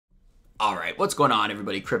Alright, what's going on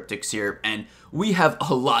everybody, Cryptix here, and we have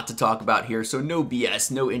a lot to talk about here, so no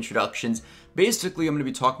BS, no introductions. Basically, I'm going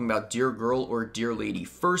to be talking about Dear Girl or Dear Lady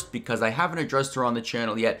first because I haven't addressed her on the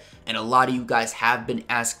channel yet, and a lot of you guys have been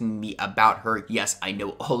asking me about her. Yes, I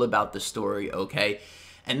know all about the story, okay?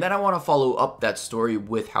 And then I want to follow up that story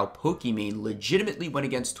with how Pokimane legitimately went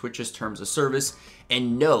against Twitch's terms of service.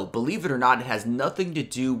 And no, believe it or not, it has nothing to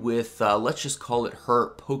do with, let's just call it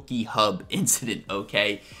her PokeHub incident,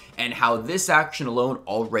 okay? And how this action alone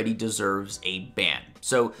already deserves a ban.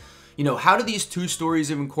 So, you know, how do these two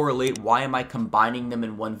stories even correlate? Why am I combining them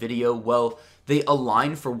in one video? Well, they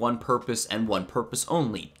align for one purpose and one purpose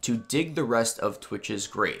only, to dig the rest of Twitch's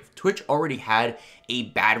grave. Twitch already had a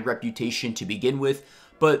bad reputation to begin with,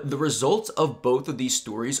 but the results of both of these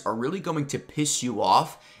stories are really going to piss you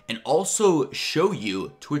off and also show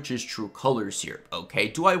you Twitch's true colors here, okay?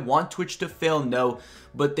 Do I want Twitch to fail? No,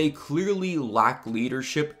 but they clearly lack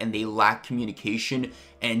leadership and they lack communication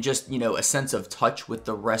and just, you know, a sense of touch with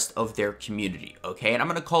the rest of their community, okay? And I'm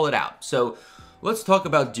gonna call it out. So let's talk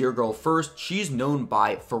about Dear Girl first. She's known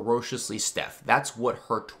by Ferociously Steph. That's what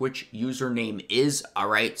her Twitch username is, all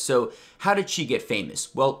right? So how did she get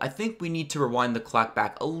famous? Well, I think we need to rewind the clock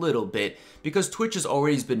back a little bit because Twitch has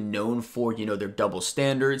always been known for, you know, their double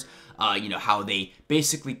standards, you know, how they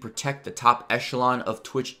basically protect the top echelon of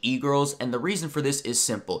Twitch e-girls. And the reason for this is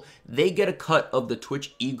simple. They get a cut of the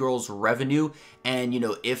Twitch e-girls revenue. And, you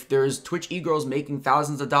know, if there's Twitch e-girls making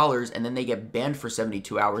thousands of dollars and then they get banned for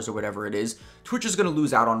 72 hours or whatever it is, Twitch is going to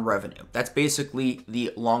lose out on revenue. That's basically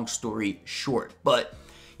the long story short. But,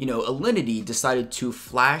 you know, Alinity decided to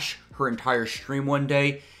flash her entire stream one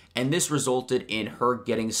day, and this resulted in her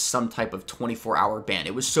getting some type of 24-hour ban.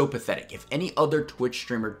 It was so pathetic. If any other Twitch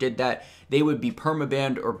streamer did that, they would be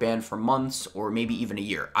permabanned or banned for months or maybe even a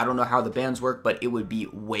year. I don't know how the bans work, but it would be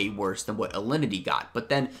way worse than what Alinity got. But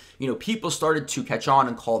then, you know, people started to catch on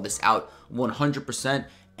and call this out 100%.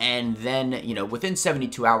 And then, you know, within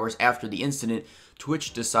 72 hours after the incident,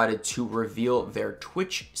 Twitch decided to reveal their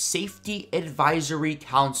Twitch Safety Advisory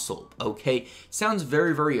Council, okay? Sounds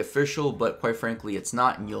very, very official, but quite frankly, it's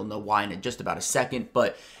not, and you'll know why in just about a second.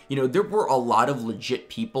 But, you know, there were a lot of legit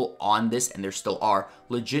people on this, and there still are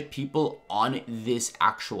legit people on this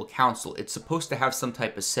actual council. It's supposed to have some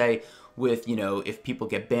type of say with, you know, if people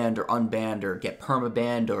get banned or unbanned or get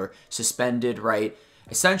permabanned or suspended, right?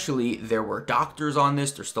 Essentially, there were doctors on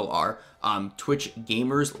this, there still are, Twitch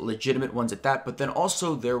gamers, legitimate ones at that, but then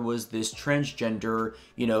also there was this transgender,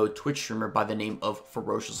 you know, Twitch streamer by the name of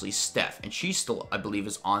Ferociously Steph, and she still, I believe,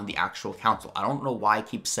 is on the actual council. I don't know why I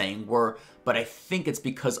keep saying were, but I think it's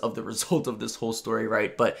because of the result of this whole story,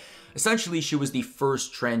 right? But essentially, she was the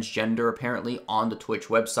first transgender, apparently, on the Twitch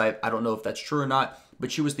website. I don't know if that's true or not,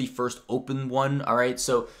 but she was the first open one, all right?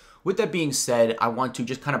 So with that being said, I want to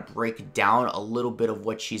just kind of break down a little bit of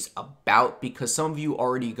what she's about because some of you are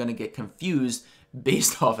already going to get confused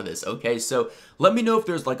based off of this, okay? So let me know if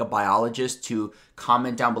there's like a biologist to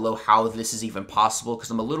comment down below how this is even possible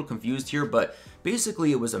because I'm a little confused here, but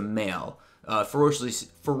basically it was a male.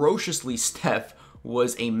 Ferociously Steph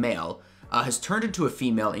was a male, has turned into a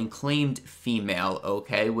female and claimed female,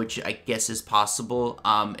 okay, which I guess is possible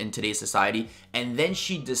in today's society, and then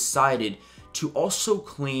she decided to also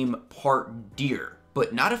claim part deer,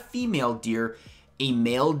 but not a female deer, a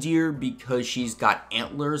male deer because she's got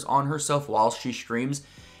antlers on herself while she streams,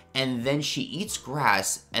 and then she eats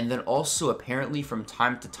grass, and then also apparently from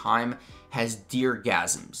time to time has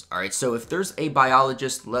deergasms. All right, so if there's a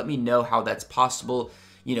biologist, let me know how that's possible,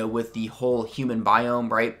 you know, with the whole human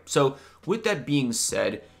biome, right? So with that being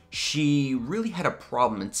said, she really had a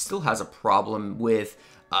problem and still has a problem with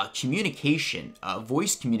communication,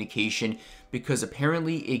 voice communication, because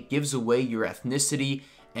apparently it gives away your ethnicity,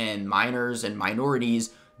 and minors and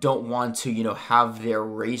minorities don't want to, you know, have their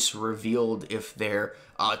race revealed if they're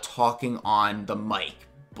talking on the mic.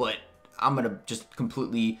 But I'm gonna just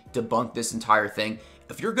completely debunk this entire thing.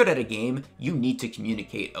 If you're good at a game, you need to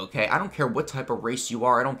communicate, okay? I don't care what type of race you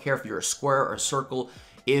are. I don't care if you're a square or a circle.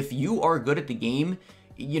 If you are good at the game,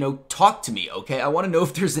 you know, talk to me, okay? I want to know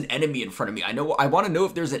if there's an enemy in front of me. I want to know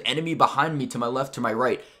if there's an enemy behind me, to my left, to my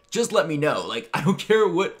right. Just let me know. Like, I don't care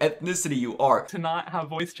what ethnicity you are. To not have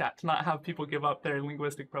voice chat, to not have people give up their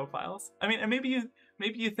linguistic profiles. I mean, and maybe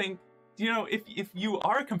you think, you know, if you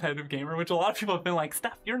are a competitive gamer, which a lot of people have been like,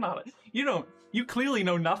 Steph, you're not, you clearly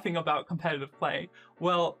know nothing about competitive play.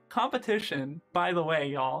 Well, competition, by the way,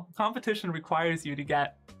 y'all, competition requires you to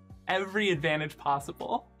get every advantage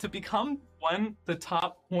possible. To become the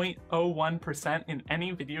top 0.01% in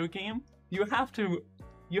any video game, you have to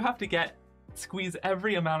squeeze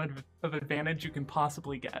every amount of advantage you can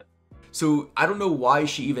possibly get. So I don't know why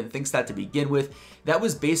she even thinks that to begin with. That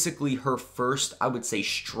was basically her first, I would say,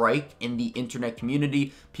 strike in the internet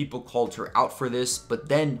community. People called her out for this, but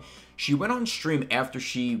then she went on stream after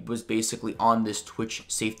she was basically on this Twitch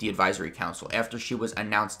Safety Advisory Council, after she was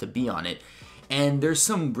announced to be on it. And there's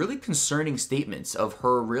some really concerning statements of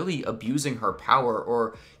her really abusing her power,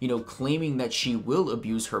 or, claiming that she will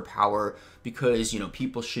abuse her power because,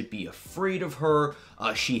 people should be afraid of her.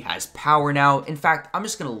 She has power now. In fact, I'm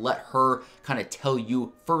just going to let her kind of tell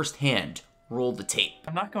you firsthand. Roll the tape.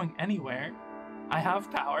 I'm not going anywhere. I have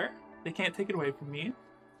power. They can't take it away from me.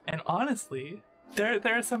 And honestly, there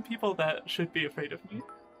are some people that should be afraid of me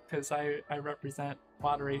because I represent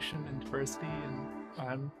moderation and diversity, and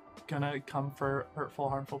I'm gonna come for hurtful,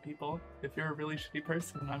 harmful people. If you're a really shitty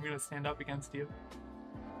person, I'm gonna stand up against you.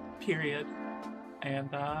 Period. And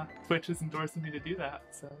Twitch is endorsing me to do that.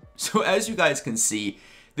 So as you guys can see,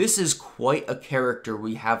 this is quite a character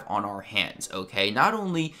we have on our hands, okay? Not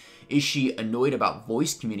only is she annoyed about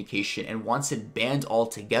voice communication and wants it banned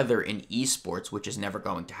altogether in esports, which is never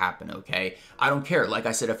going to happen, okay? I don't care. Like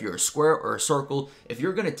I said, if you're a square or a circle, if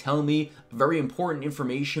you're going to tell me very important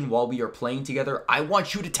information while we are playing together, I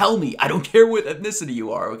want you to tell me. I don't care what ethnicity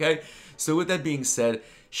you are, okay? So with that being said,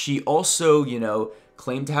 she also,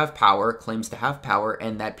 claims to have power,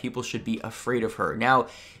 and that people should be afraid of her. Now,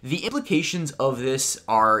 the implications of this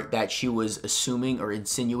are that she was assuming or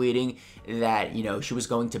insinuating that, she was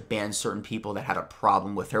going to ban certain people that had a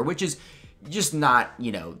problem with her, which is just not,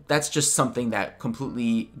 that's just something that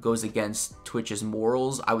completely goes against Twitch's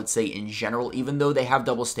morals, I would say, in general. Even though they have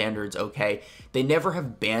double standards, okay, they never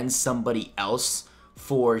have banned somebody else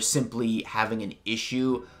for simply having an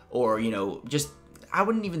issue or, just, I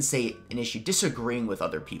wouldn't even say an issue, disagreeing with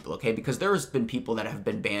other people, okay? Because there's been people that have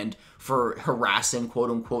been banned for harassing,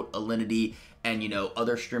 quote-unquote, Alinity and,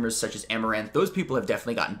 other streamers such as Amaranth. Those people have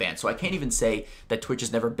definitely gotten banned. So I can't even say that Twitch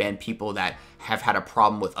has never banned people that have had a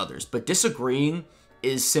problem with others. But disagreeing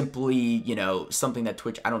is simply, something that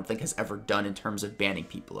Twitch, I don't think, has ever done in terms of banning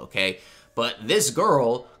people, okay? But this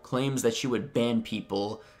girl claims that she would ban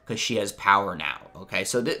people because she has power now, okay?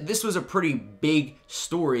 So this was a pretty big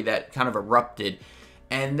story that kind of erupted.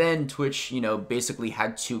 And then Twitch, basically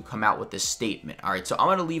had to come out with this statement. All right, so I'm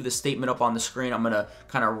going to leave the statement up on the screen. I'm going to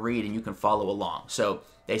kind of read and you can follow along. So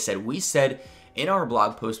they said, "We said in our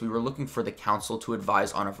blog post we were looking for the council to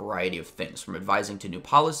advise on a variety of things, from advising to new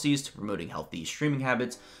policies to promoting healthy streaming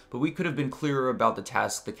habits, but we could have been clearer about the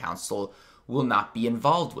tasks the council will not be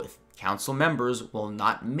involved with. Council members will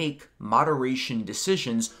not make moderation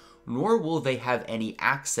decisions, nor will they have any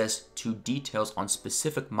access to details on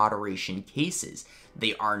specific moderation cases.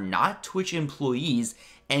 They are not Twitch employees,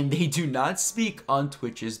 and they do not speak on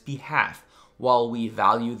Twitch's behalf. While we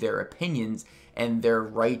value their opinions and their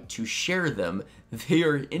right to share them, they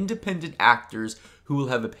are independent actors who will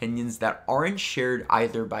have opinions that aren't shared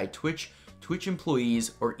either by Twitch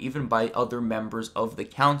employees, or even by other members of the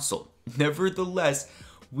council. Nevertheless,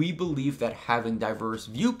 we believe that having diverse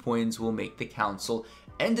viewpoints will make the council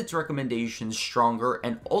and its recommendations stronger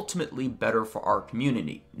and ultimately better for our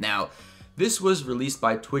community." Now, this was released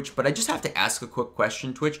by Twitch, but I just have to ask a quick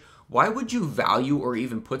question, Twitch. Why would you value or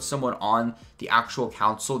even put someone on the actual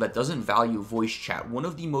council that doesn't value voice chat, one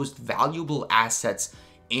of the most valuable assets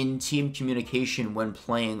in team communication when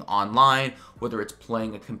playing online? Whether it's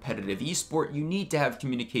playing a competitive esport, you need to have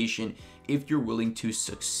communication if you're willing to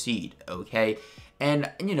succeed, okay? And,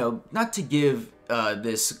 not to give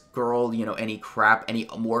this girl, any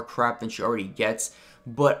more crap than she already gets,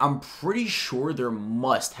 but I'm pretty sure there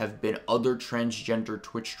must have been other transgender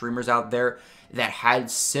Twitch streamers out there that had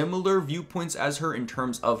similar viewpoints as her in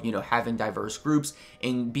terms of, having diverse groups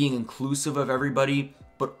and being inclusive of everybody,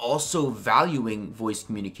 but also valuing voice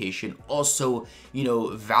communication, also,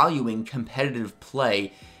 valuing competitive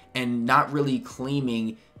play, and not really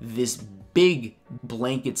claiming this big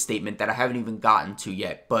blanket statement that I haven't even gotten to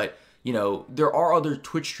yet. But there are other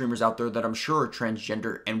Twitch streamers out there that I'm sure are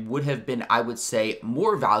transgender and would have been, I would say,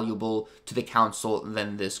 more valuable to the council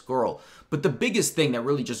than this girl. But the biggest thing that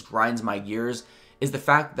really just grinds my gears is the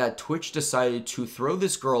fact that Twitch decided to throw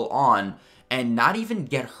this girl on and not even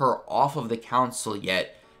get her off of the council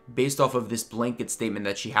yet, based off of this blanket statement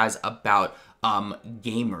that she has about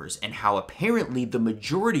gamers, and how apparently the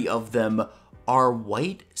majority of them are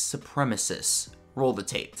white supremacists. Roll the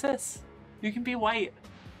tape. Sis, you can be white.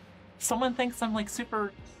 Someone thinks I'm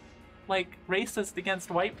super racist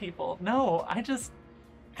against white people. No, I'm just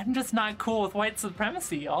not cool with white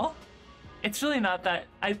supremacy, y'all. It's really not that.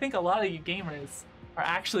 I think a lot of you gamers are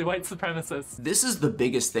actually white supremacists. This is the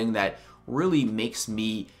biggest thing that really makes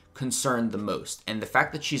me concerned the most. And the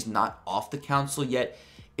fact that she's not off the council yet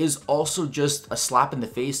is also just a slap in the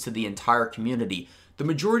face to the entire community. The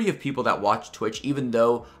majority of people that watch Twitch, even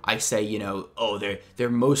though I say, you know, oh, they're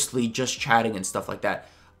mostly just chatting and stuff like that,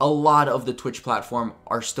 a lot of the Twitch platform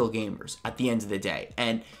are still gamers at the end of the day.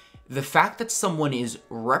 And the fact that someone is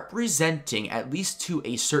representing, at least to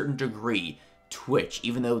a certain degree, Twitch,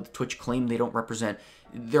 even though Twitch claim they don't represent,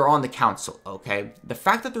 they're on the council, okay? The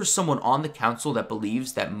fact that there's someone on the council that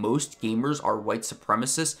believes that most gamers are white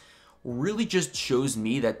supremacists really just shows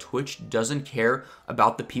me that Twitch doesn't care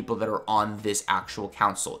about the people that are on this actual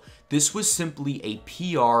council. This was simply a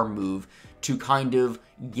PR move to kind of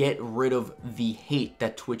get rid of the hate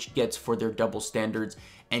that Twitch gets for their double standards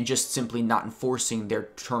and just simply not enforcing their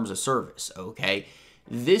terms of service, okay?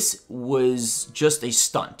 This was just a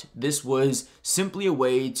stunt. This was simply a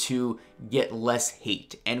way to get less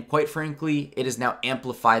hate. And quite frankly, it has now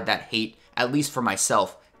amplified that hate, at least for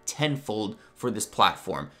myself, tenfold for this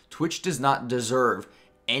platform. Twitch does not deserve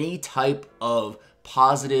any type of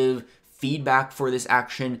positive feedback for this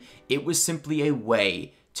action. It was simply a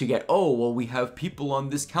way to get, oh, well, we have people on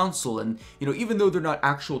this council, and, you know, even though they're not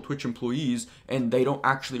actual Twitch employees and they don't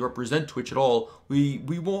actually represent Twitch at all, we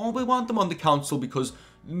want them on the council because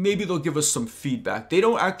maybe they'll give us some feedback. They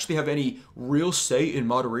don't actually have any real say in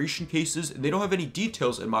moderation cases, and they don't have any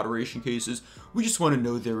details in moderation cases. We just want to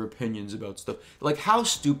know their opinions about stuff. Like, how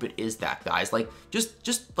stupid is that, guys? Like,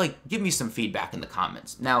 just like, give me some feedback in the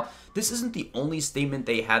comments. Now, this isn't the only statement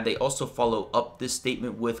they had. They also follow up this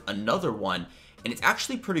statement with another one, and it's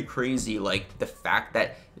actually pretty crazy, like, the fact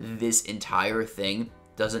that this entire thing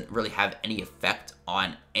doesn't really have any effect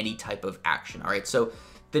on any type of action. All right, so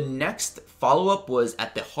the next follow-up was,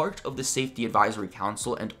 at the heart of the Safety Advisory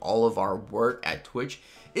Council and all of our work at Twitch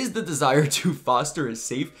is the desire to foster a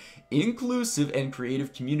safe, inclusive, and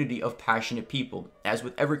creative community of passionate people. As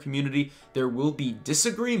with every community, there will be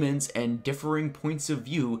disagreements and differing points of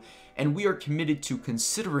view, and we are committed to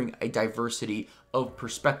considering a diversity of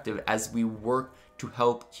perspective as we work to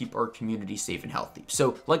help keep our community safe and healthy.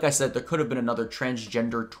 So, like I said, there could have been another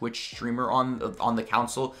transgender Twitch streamer on the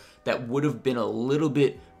council that would have been a little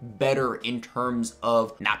bit better in terms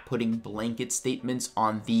of not putting blanket statements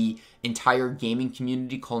on the entire gaming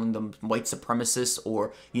community, calling them white supremacists,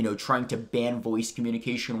 or, you know, trying to ban voice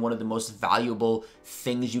communication, one of the most valuable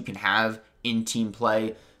things you can have in team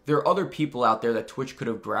play. There are other people out there that Twitch could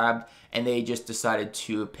have grabbed, and they just decided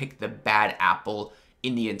to pick the bad apple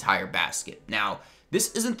in the entire basket. Now,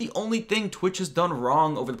 this isn't the only thing Twitch has done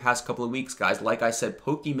wrong over the past couple of weeks, guys. Like I said,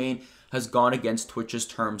 Pokimane has gone against Twitch's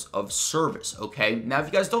terms of service, okay? Now, if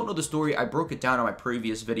you guys don't know the story, I broke it down on my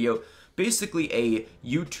previous video. Basically, a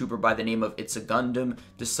YouTuber by the name of It's a Gundam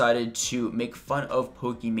decided to make fun of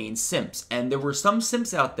Pokimane simps. And there were some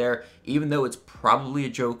simps out there, even though it's probably a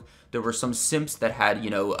joke, there were some simps that had, you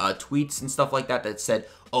know, tweets and stuff like that that said,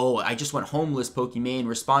 oh, I just went homeless, Pokimane,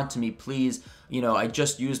 respond to me, please. You know, I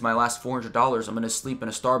just used my last $400. I'm going to sleep in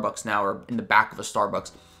a Starbucks now, or in the back of a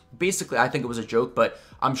Starbucks. Basically, I think it was a joke, but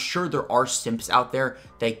I'm sure there are simps out there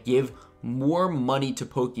that give more money to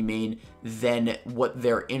Pokimane than what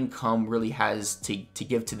their income really has to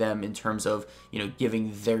give to them in terms of, you know,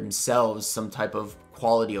 giving themselves some type of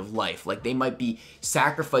quality of life. Like, they might be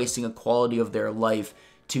sacrificing a quality of their life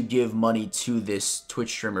to give money to this Twitch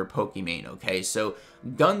streamer Pokimane, okay? So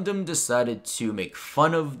Gundam decided to make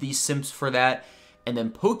fun of these simps for that. And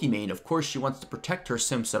then Pokimane, of course, she wants to protect her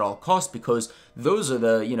simps at all costs because those are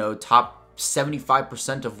the, you know, top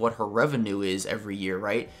 75% of what her revenue is every year,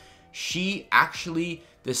 right? She actually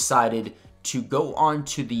decided to go on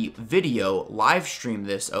to the video, live stream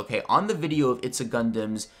this, okay, on the video of It's a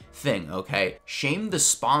Gundam's thing, okay? Shame the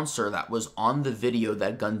sponsor that was on the video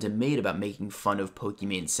that Gundam made about making fun of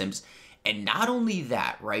Pokimane simps. And not only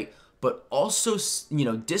that, right, but also, you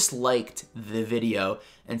know, disliked the video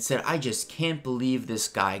and said, I just can't believe this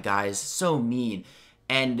guy, guys, so mean.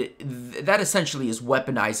 And that essentially is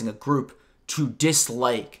weaponizing a group to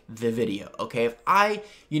dislike the video, okay? If I,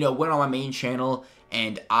 you know, went on my main channel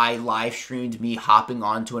and I live streamed me hopping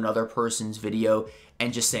onto another person's video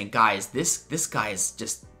and just saying, guys, this guy is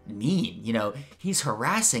just mean, you know, he's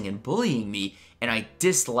harassing and bullying me, and I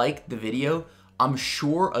dislike the video, I'm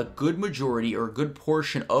sure a good majority or a good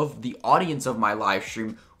portion of the audience of my live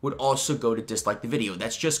stream would also go to dislike the video.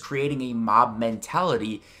 That's just creating a mob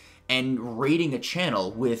mentality and raiding a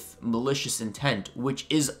channel with malicious intent, which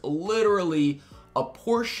is literally a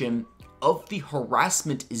portion of the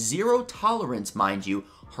harassment, zero tolerance, mind you,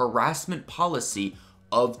 harassment policy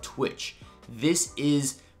of Twitch. This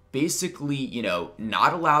is basically, you know,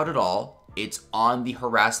 not allowed at all. It's on the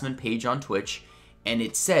harassment page on Twitch. And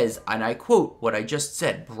it says, and I quote what I just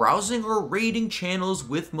said, browsing or raiding channels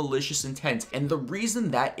with malicious intent. And the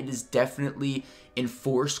reason that it is definitely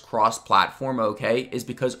enforced cross-platform, okay, is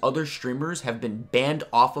because other streamers have been banned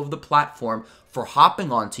off of the platform for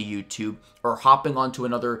hopping onto YouTube or hopping onto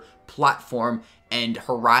another platform and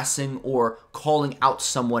harassing or calling out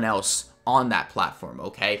someone else on that platform,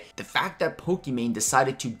 okay? The fact that Pokimane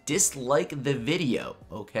decided to dislike the video,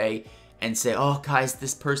 okay, and say, oh guys,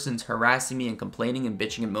 this person's harassing me and complaining and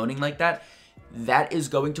bitching and moaning like that, that is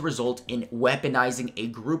going to result in weaponizing a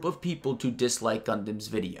group of people to dislike Gundam's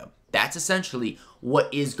video. That's essentially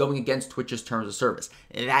what is going against Twitch's terms of service.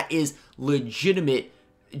 And that is legitimate,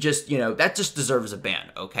 just, you know, that just deserves a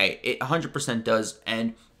ban, okay? It 100% does.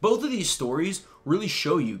 And both of these stories really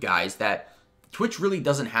show you guys that Twitch really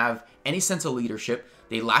doesn't have any sense of leadership,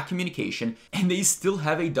 they lack communication, and they still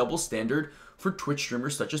have a double standard for Twitch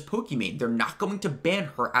streamers such as Pokimane. They're not going to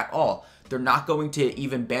ban her at all. They're not going to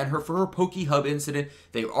even ban her for her PokeHub incident.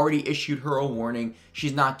 They've already issued her a warning.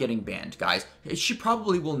 She's not getting banned, guys. She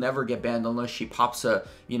probably will never get banned unless she pops a,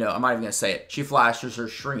 you know, I'm not even going to say it. She flashes her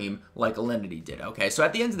stream like Alinity did, okay? So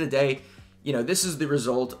at the end of the day, you know, this is the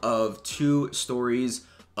result of two stories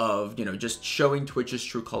of, you know, just showing Twitch's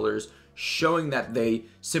true colors, showing that they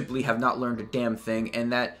simply have not learned a damn thing,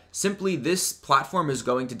 and that simply this platform is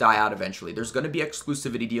going to die out eventually. There's going to be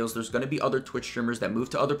exclusivity deals. There's going to be other Twitch streamers that move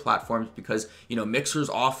to other platforms because, you know, Mixer's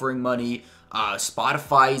offering money.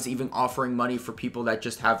 Spotify is even offering money for people that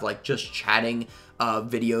just have like just chatting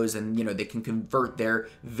videos, and, you know, they can convert their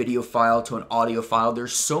video file to an audio file.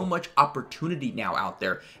 There's so much opportunity now out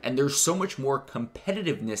there, and there's so much more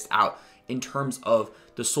competitiveness out in terms of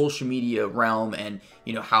the social media realm and,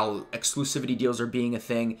 you know, how exclusivity deals are being a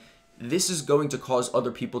thing. This is going to cause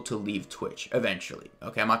other people to leave Twitch eventually.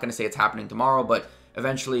 Okay, I'm not going to say it's happening tomorrow, but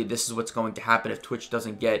eventually this is what's going to happen if Twitch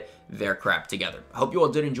doesn't get their crap together. I hope you all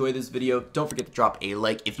did enjoy this video. Don't forget to drop a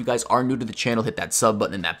like. If you guys are new to the channel, hit that sub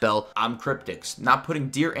button and that bell. I'm Cryptix, not putting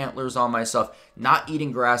deer antlers on myself, not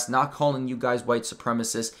eating grass, not calling you guys white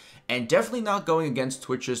supremacists, and definitely not going against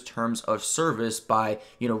Twitch's terms of service by,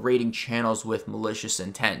 you know, raiding channels with malicious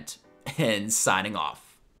intent. And signing off.